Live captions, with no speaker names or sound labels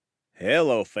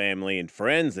Hello, family and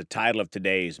friends. The title of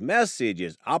today's message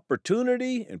is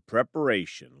Opportunity and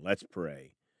Preparation. Let's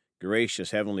pray. Gracious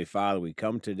Heavenly Father, we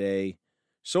come today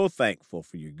so thankful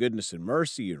for your goodness and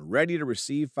mercy and ready to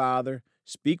receive, Father.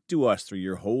 Speak to us through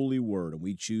your holy word, and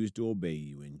we choose to obey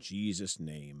you. In Jesus'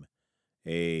 name,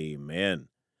 amen.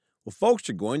 Well, folks,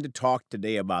 are going to talk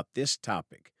today about this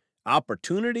topic,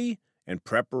 opportunity and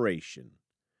preparation.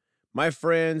 My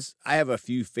friends, I have a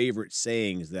few favorite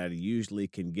sayings that I usually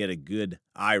can get a good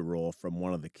eye roll from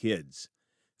one of the kids.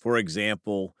 For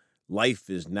example, life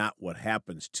is not what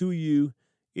happens to you,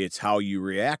 it's how you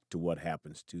react to what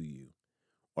happens to you.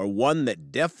 Or one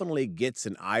that definitely gets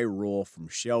an eye roll from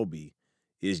Shelby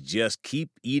is just keep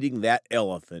eating that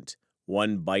elephant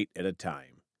one bite at a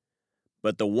time.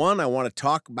 But the one I want to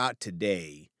talk about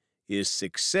today is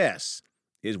success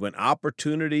is when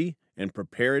opportunity and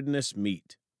preparedness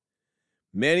meet.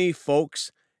 Many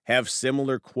folks have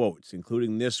similar quotes,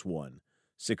 including this one: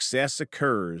 success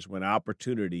occurs when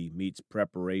opportunity meets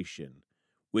preparation,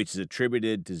 which is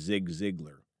attributed to Zig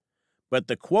Ziglar. But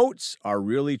the quotes are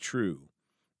really true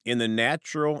in the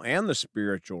natural and the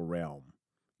spiritual realm.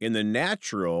 In the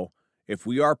natural, if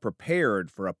we are prepared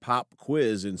for a pop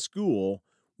quiz in school,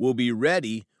 we'll be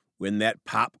ready when that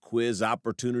pop quiz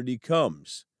opportunity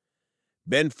comes.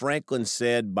 Ben Franklin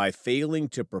said, by failing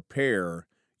to prepare,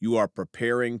 you are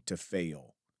preparing to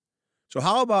fail. So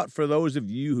how about for those of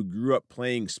you who grew up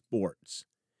playing sports?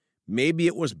 Maybe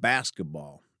it was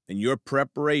basketball, and your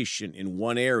preparation in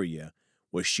one area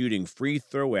was shooting free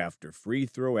throw after free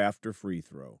throw after free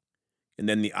throw. And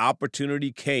then the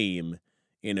opportunity came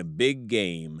in a big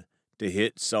game to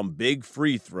hit some big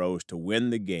free throws to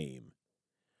win the game.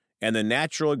 And the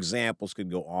natural examples could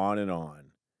go on and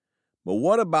on. But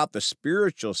what about the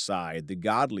spiritual side, the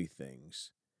godly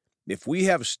things? If we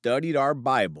have studied our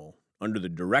Bible under the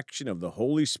direction of the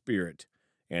Holy Spirit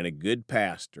and a good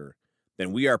pastor,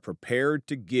 then we are prepared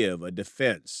to give a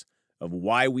defense of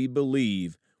why we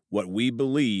believe what we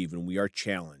believe when we are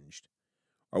challenged.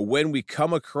 Or when we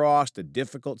come across a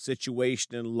difficult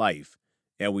situation in life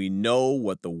and we know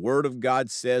what the Word of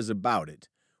God says about it,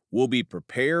 we'll be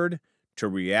prepared to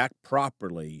react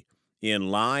properly in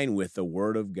line with the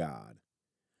Word of God.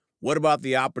 What about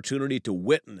the opportunity to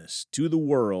witness to the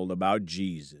world about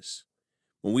Jesus?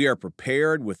 When we are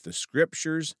prepared with the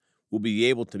Scriptures, we'll be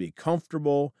able to be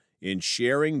comfortable in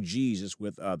sharing Jesus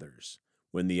with others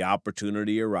when the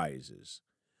opportunity arises.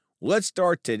 Let's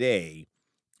start today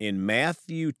in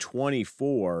Matthew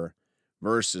 24,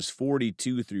 verses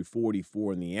 42 through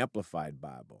 44 in the Amplified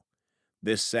Bible.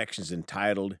 This section is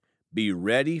entitled, Be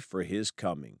Ready for His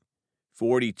Coming.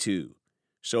 42.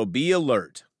 So be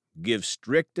alert. Give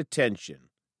strict attention,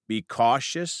 be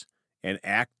cautious, and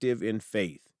active in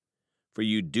faith. For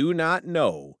you do not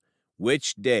know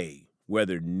which day,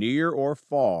 whether near or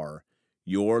far,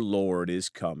 your Lord is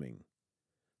coming.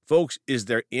 Folks, is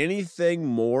there anything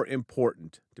more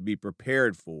important to be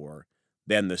prepared for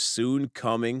than the soon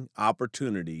coming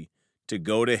opportunity to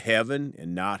go to heaven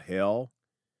and not hell?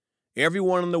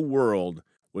 Everyone in the world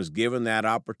was given that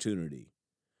opportunity,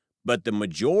 but the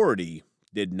majority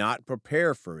did not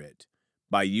prepare for it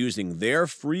by using their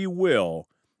free will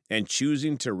and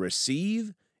choosing to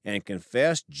receive and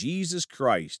confess Jesus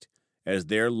Christ as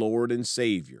their Lord and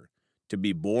Savior, to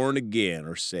be born again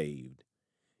or saved.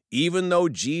 Even though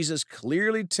Jesus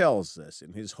clearly tells us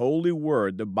in His holy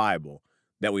word, the Bible,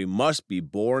 that we must be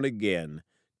born again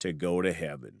to go to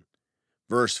heaven.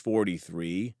 Verse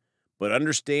 43, but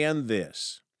understand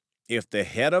this, if the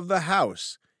head of the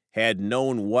house had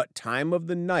known what time of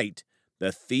the night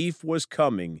the thief was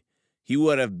coming, he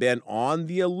would have been on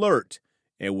the alert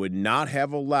and would not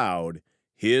have allowed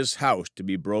his house to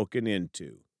be broken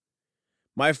into.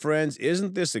 My friends,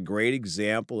 isn't this a great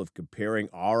example of comparing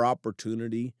our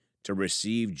opportunity to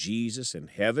receive Jesus in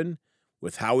heaven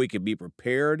with how we can be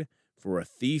prepared for a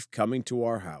thief coming to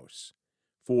our house?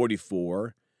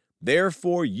 44,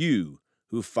 therefore you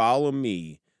who follow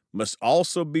me must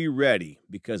also be ready,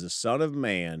 because the Son of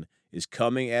Man is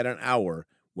coming at an hour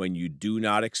when you do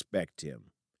not expect him.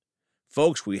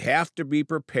 Folks, we have to be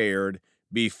prepared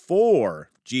before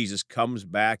Jesus comes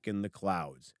back in the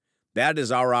clouds. That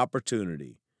is our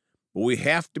opportunity. But we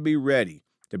have to be ready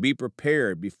to be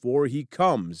prepared before he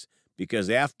comes, because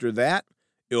after that,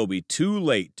 it will be too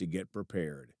late to get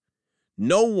prepared.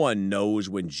 No one knows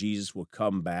when Jesus will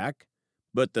come back,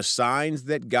 but the signs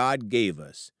that God gave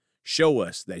us show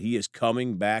us that he is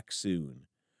coming back soon.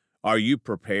 Are you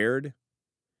prepared?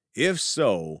 If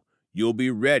so, you'll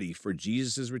be ready for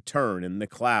Jesus' return in the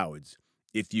clouds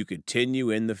if you continue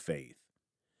in the faith.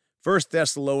 1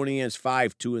 Thessalonians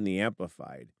 5:2 in the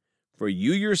Amplified. For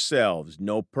you yourselves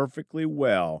know perfectly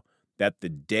well that the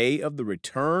day of the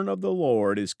return of the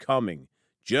Lord is coming,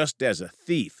 just as a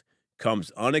thief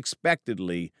comes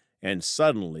unexpectedly and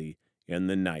suddenly in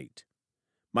the night.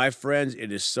 My friends,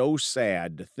 it is so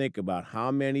sad to think about how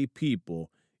many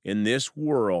people in this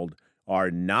world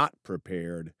are not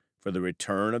prepared for the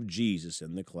return of Jesus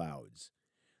in the clouds.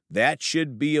 That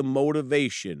should be a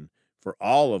motivation for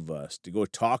all of us to go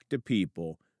talk to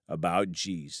people about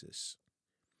Jesus.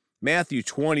 Matthew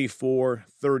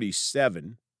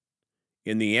 24:37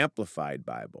 in the Amplified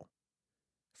Bible.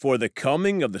 For the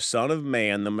coming of the Son of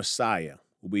Man, the Messiah,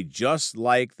 will be just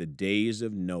like the days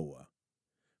of Noah.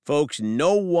 Folks,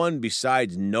 no one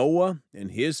besides Noah and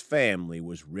his family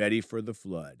was ready for the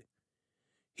flood.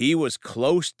 He was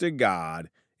close to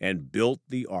God and built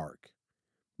the ark,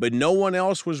 but no one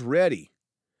else was ready.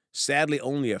 Sadly,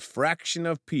 only a fraction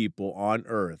of people on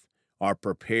earth are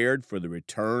prepared for the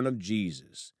return of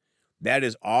Jesus. That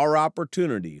is our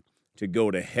opportunity to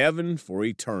go to heaven for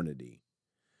eternity.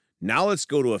 Now let's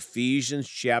go to Ephesians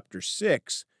chapter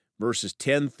 6, verses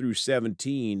 10 through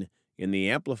 17 in the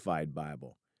Amplified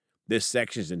Bible. This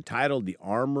section is entitled The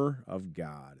Armor of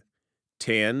God.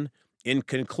 10. In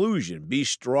conclusion, be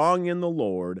strong in the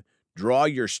Lord, draw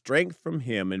your strength from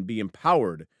him, and be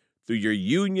empowered through your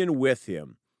union with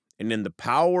him and in the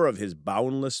power of his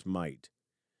boundless might.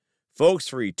 Folks,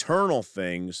 for eternal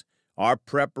things, our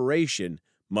preparation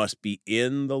must be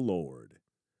in the Lord.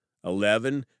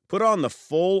 11. Put on the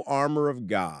full armor of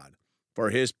God, for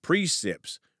his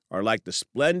precepts are like the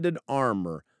splendid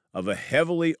armor of a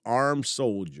heavily armed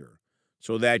soldier,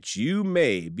 so that you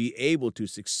may be able to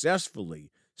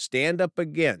successfully stand up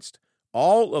against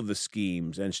all of the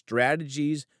schemes and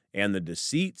strategies and the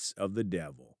deceits of the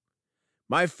devil.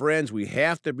 My friends, we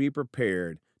have to be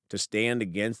prepared to stand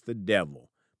against the devil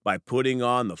by putting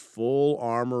on the full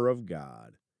armor of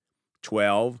God.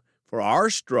 12. For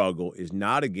our struggle is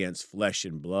not against flesh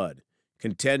and blood,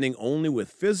 contending only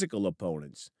with physical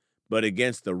opponents, but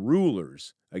against the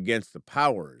rulers, against the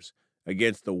powers,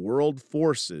 against the world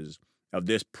forces of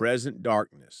this present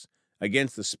darkness,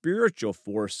 against the spiritual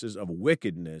forces of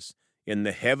wickedness in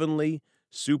the heavenly,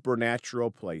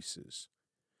 supernatural places.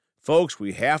 Folks,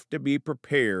 we have to be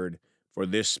prepared for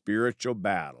this spiritual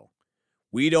battle.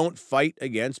 We don't fight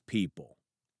against people.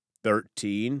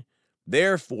 13.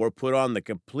 Therefore, put on the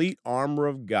complete armor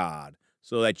of God,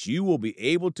 so that you will be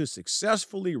able to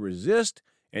successfully resist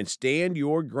and stand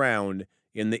your ground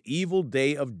in the evil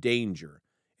day of danger,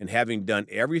 and having done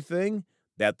everything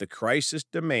that the crisis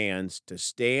demands, to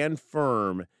stand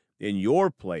firm in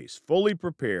your place, fully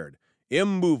prepared,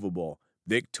 immovable,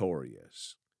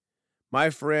 victorious. My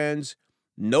friends,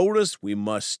 notice we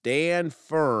must stand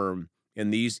firm in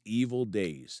these evil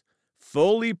days,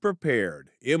 fully prepared,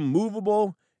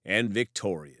 immovable, and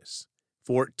victorious.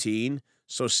 14.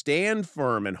 So stand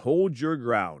firm and hold your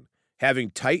ground, having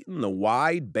tightened the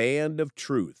wide band of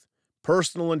truth,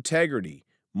 personal integrity,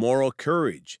 moral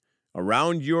courage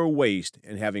around your waist,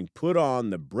 and having put on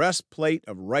the breastplate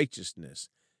of righteousness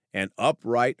and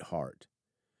upright heart.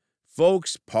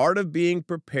 Folks, part of being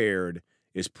prepared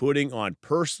is putting on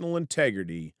personal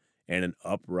integrity and an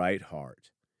upright heart.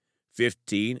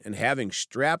 15. And having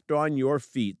strapped on your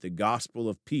feet the gospel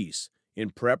of peace in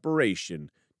preparation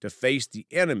to face the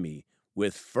enemy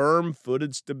with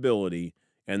firm-footed stability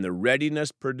and the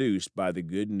readiness produced by the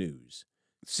good news.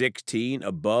 16.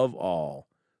 Above all,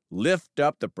 lift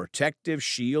up the protective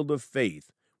shield of faith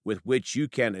with which you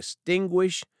can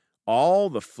extinguish all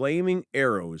the flaming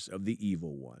arrows of the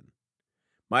evil one.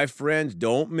 My friends,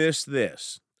 don't miss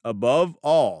this. Above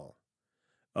all,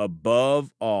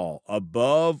 above all,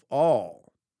 above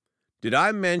all. Did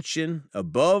I mention,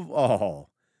 above all,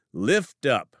 lift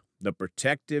up the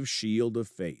protective shield of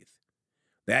faith?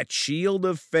 That shield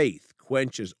of faith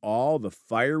quenches all the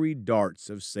fiery darts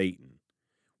of Satan.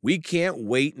 We can't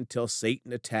wait until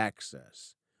Satan attacks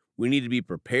us. We need to be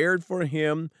prepared for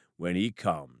him when he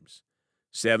comes.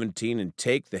 17. And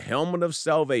take the helmet of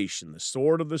salvation, the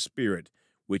sword of the Spirit,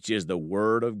 which is the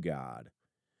Word of God.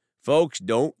 Folks,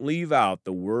 don't leave out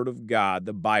the Word of God,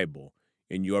 the Bible,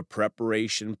 in your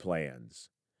preparation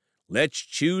plans. Let's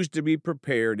choose to be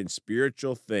prepared in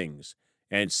spiritual things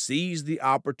and seize the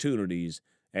opportunities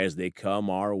as they come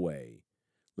our way.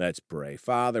 Let's pray.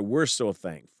 Father, we're so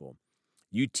thankful.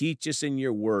 You teach us in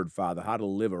your word, Father, how to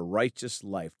live a righteous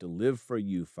life, to live for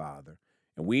you, Father.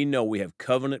 And we know we have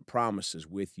covenant promises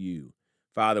with you.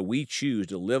 Father, we choose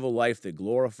to live a life that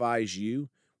glorifies you.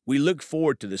 We look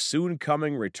forward to the soon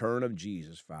coming return of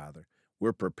Jesus, Father.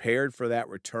 We're prepared for that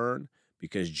return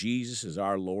because Jesus is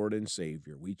our Lord and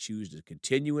Savior. We choose to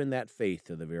continue in that faith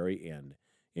to the very end.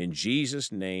 In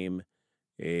Jesus' name,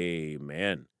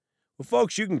 Amen. Well,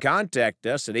 folks, you can contact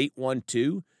us at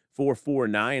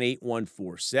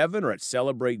 812-449-8147 or at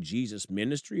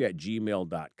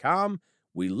celebratejesusministry@gmail.com.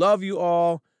 We love you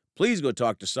all. Please go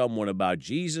talk to someone about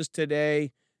Jesus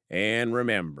today. And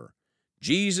remember,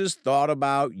 Jesus thought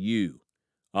about you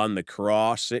on the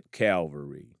cross at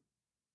Calvary.